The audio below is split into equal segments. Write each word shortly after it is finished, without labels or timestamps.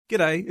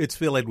G'day, it's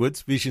Phil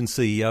Edwards, Vision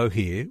CEO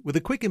here, with a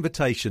quick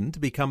invitation to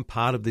become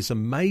part of this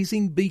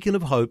amazing beacon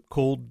of hope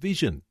called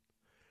Vision.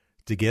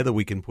 Together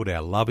we can put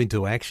our love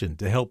into action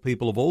to help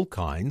people of all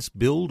kinds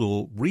build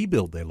or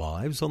rebuild their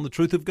lives on the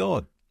truth of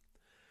God.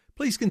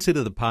 Please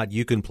consider the part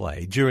you can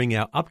play during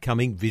our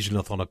upcoming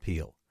Visionathon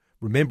appeal,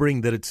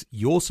 remembering that it's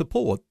your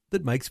support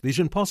that makes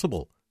Vision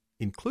possible,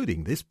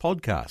 including this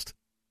podcast.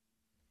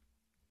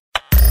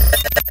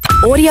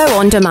 Audio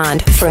on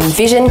demand from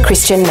Vision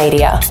Christian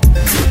Media.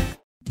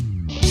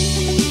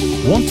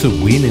 Want to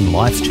win in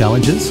life's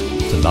challenges?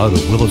 To know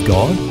the will of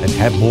God and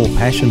have more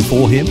passion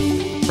for Him?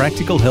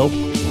 Practical help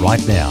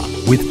right now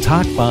with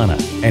Tak Bhana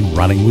and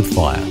Running with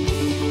Fire.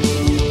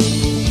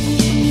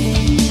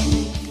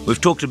 We've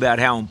talked about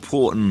how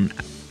important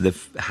the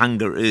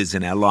hunger is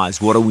in our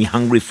lives. What are we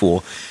hungry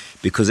for?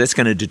 Because that's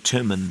going to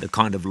determine the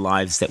kind of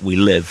lives that we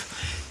live.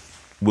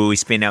 Where we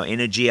spend our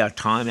energy, our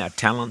time, our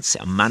talents,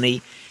 our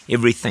money,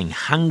 everything.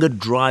 Hunger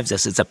drives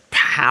us. It's a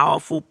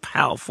powerful,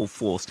 powerful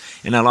force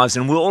in our lives.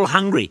 And we're all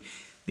hungry.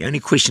 The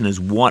only question is,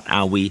 what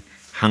are we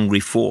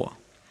hungry for?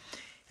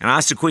 And I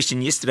asked a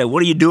question yesterday,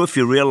 what do you do if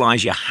you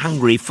realize you're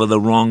hungry for the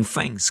wrong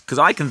things? Because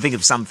I can think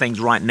of some things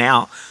right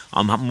now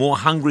I'm more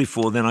hungry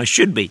for than I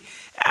should be.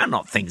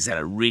 Not things that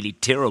are really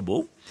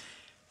terrible.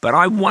 But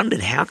I wondered,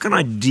 how can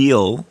I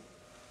deal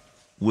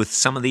with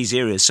some of these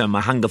areas so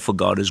my hunger for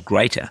God is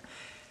greater?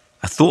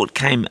 A thought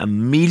came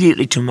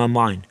immediately to my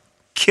mind.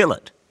 Kill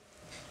it.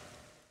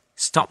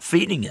 Stop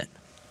feeding it.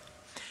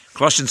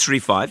 Colossians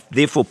 3:5,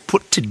 therefore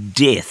put to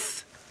death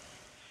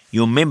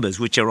your members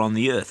which are on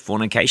the earth,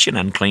 fornication,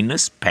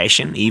 uncleanness,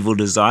 passion, evil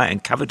desire,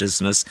 and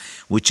covetousness,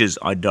 which is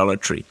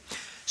idolatry.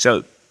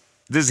 So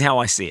this is how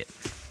I see it.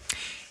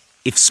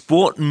 If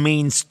sport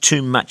means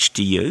too much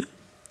to you,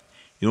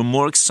 you're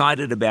more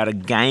excited about a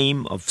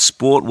game of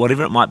sport,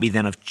 whatever it might be,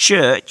 than of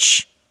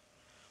church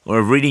or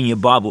of reading your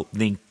Bible,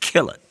 then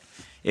kill it.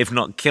 If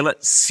not kill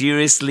it,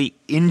 seriously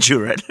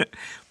injure it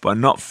by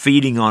not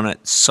feeding on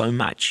it so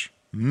much.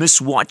 Miss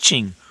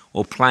watching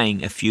or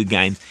playing a few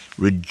games.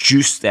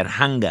 Reduce that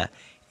hunger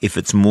if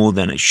it's more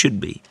than it should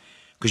be.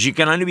 Because you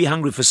can only be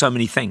hungry for so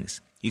many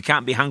things. You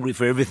can't be hungry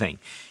for everything.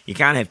 You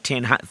can't have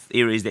 10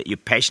 areas that you're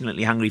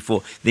passionately hungry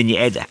for, then you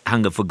add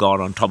hunger for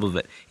God on top of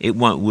it. It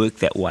won't work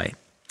that way.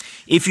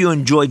 If you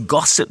enjoy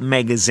gossip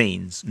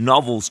magazines,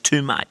 novels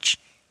too much,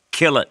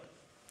 kill it.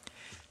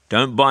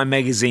 Don't buy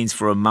magazines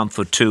for a month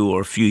or two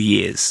or a few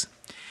years.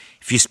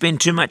 If you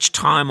spend too much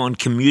time on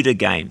computer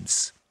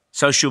games,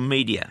 social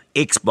media,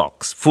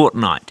 Xbox,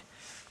 Fortnite,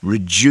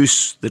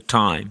 reduce the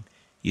time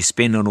you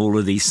spend on all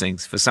of these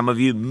things. For some of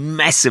you,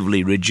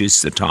 massively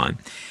reduce the time.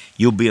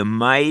 You'll be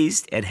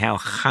amazed at how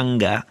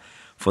hunger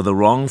for the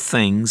wrong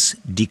things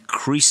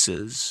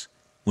decreases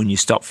when you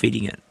stop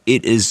feeding it.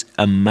 It is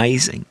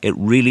amazing. It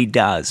really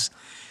does.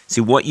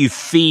 See, what you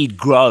feed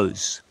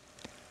grows.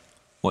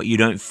 What you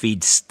don't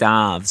feed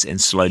starves and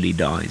slowly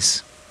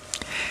dies.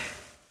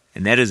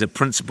 And that is a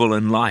principle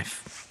in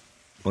life.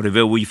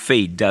 Whatever we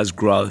feed does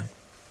grow.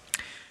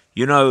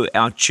 You know,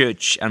 our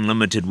Church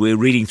Unlimited, we're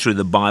reading through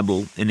the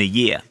Bible in a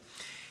year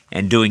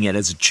and doing it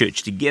as a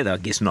church together. I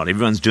guess not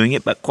everyone's doing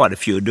it, but quite a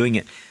few are doing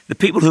it. The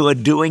people who are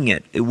doing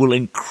it, it will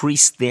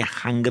increase their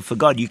hunger for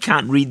God. You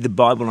can't read the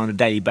Bible on a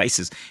daily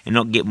basis and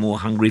not get more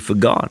hungry for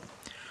God.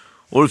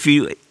 Or if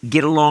you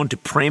get along to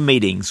prayer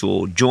meetings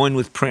or join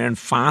with prayer and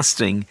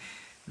fasting,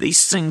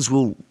 these things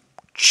will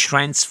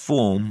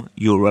transform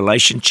your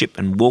relationship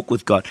and walk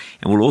with God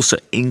and will also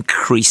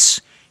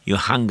increase your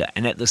hunger.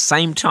 And at the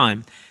same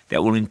time,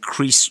 that will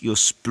increase your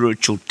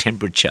spiritual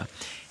temperature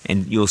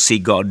and you'll see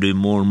God do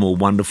more and more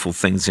wonderful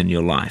things in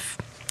your life.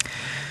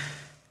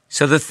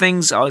 So the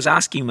things I was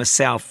asking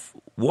myself,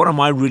 what am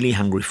I really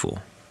hungry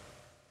for?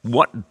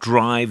 What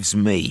drives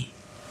me?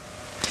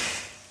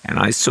 And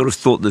I sort of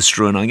thought this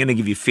through, and I'm going to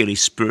give you fairly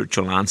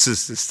spiritual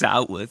answers to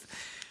start with,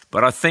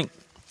 but I think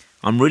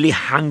I'm really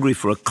hungry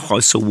for a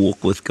closer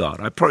walk with God.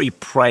 I probably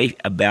pray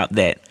about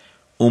that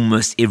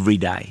almost every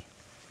day.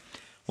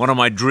 One of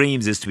my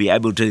dreams is to be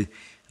able to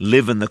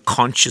live in the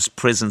conscious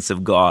presence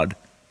of God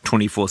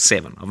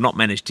 24/7. I've not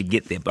managed to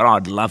get there, but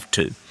I'd love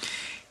to.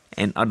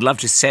 And I'd love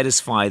to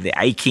satisfy the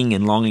aching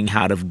and longing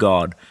heart of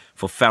God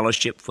for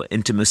fellowship, for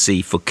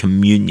intimacy, for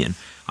communion.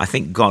 I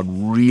think God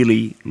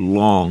really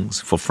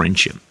longs for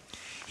friendship.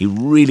 He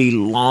really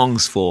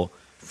longs for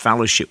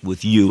fellowship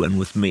with you and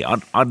with me.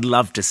 I'd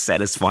love to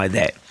satisfy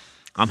that.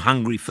 I'm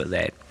hungry for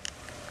that.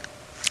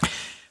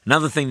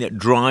 Another thing that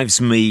drives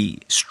me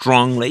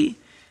strongly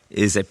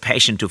is a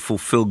passion to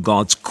fulfill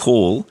God's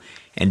call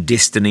and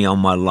destiny on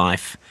my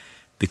life,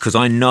 because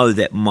I know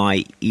that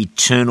my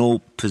eternal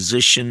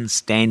position,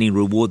 standing,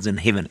 rewards in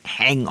heaven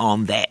hang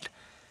on that.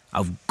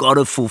 I've got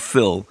to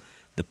fulfill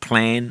the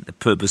plan, the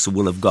purpose, the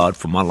will of God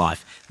for my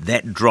life.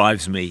 That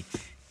drives me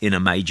in a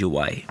major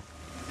way.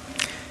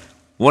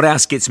 What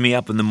else gets me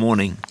up in the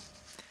morning?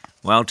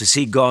 Well, to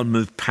see God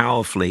move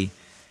powerfully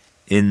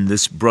in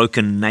this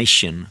broken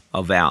nation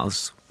of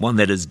ours, one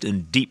that is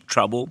in deep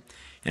trouble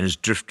and has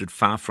drifted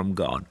far from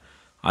God.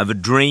 I have a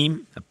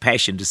dream, a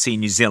passion to see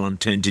New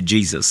Zealand turn to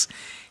Jesus.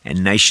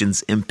 and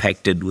nations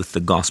impacted with the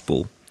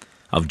gospel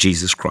of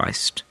Jesus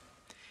Christ.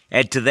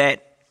 Add to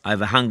that, I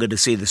have a hunger to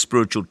see the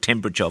spiritual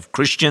temperature of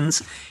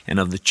Christians and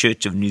of the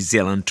Church of New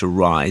Zealand to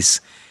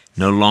rise,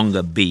 no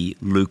longer be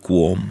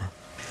lukewarm.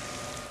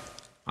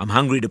 I'm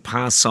hungry to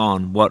pass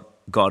on what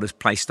God has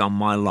placed on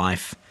my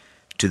life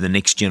to the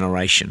next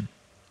generation,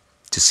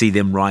 to see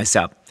them rise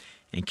up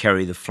and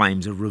carry the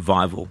flames of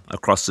revival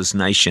across this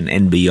nation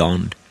and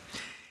beyond.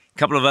 A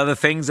couple of other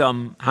things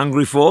I'm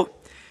hungry for.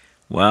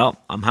 Well,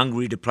 I'm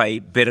hungry to play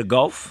better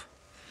golf,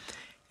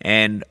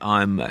 and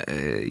I'm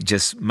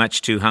just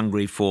much too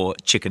hungry for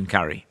chicken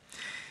curry.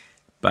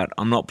 But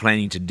I'm not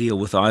planning to deal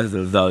with either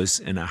of those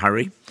in a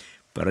hurry.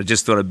 But I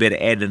just thought I'd better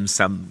add in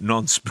some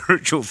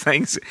non-spiritual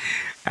things,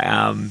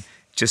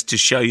 just to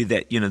show you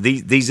that,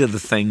 these are the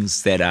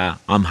things that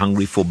I'm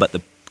hungry for. But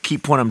the key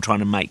point I'm trying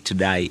to make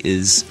today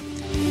is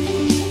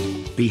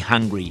be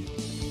hungry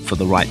for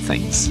the right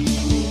things,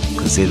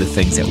 because they're the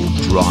things that will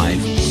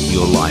drive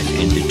your life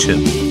and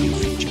determine your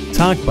future.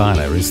 Tak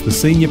Bhana is the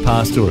Senior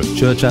Pastor of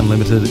Church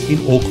Unlimited in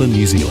Auckland,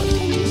 New Zealand.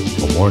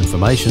 For more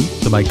information,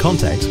 to make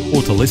contact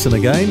or to listen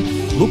again,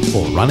 look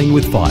for Running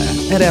with Fire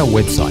at our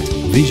website,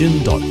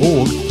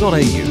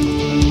 vision.org.au.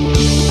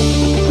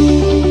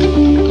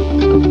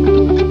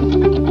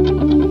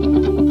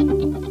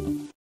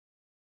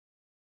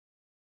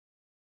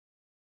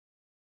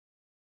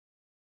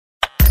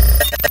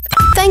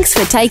 Thanks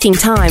for taking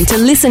time to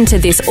listen to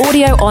this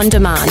audio on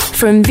demand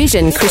from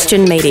Vision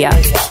Christian Media.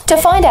 To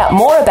find out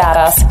more about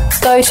us,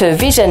 go to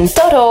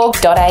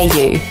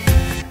vision.org.au.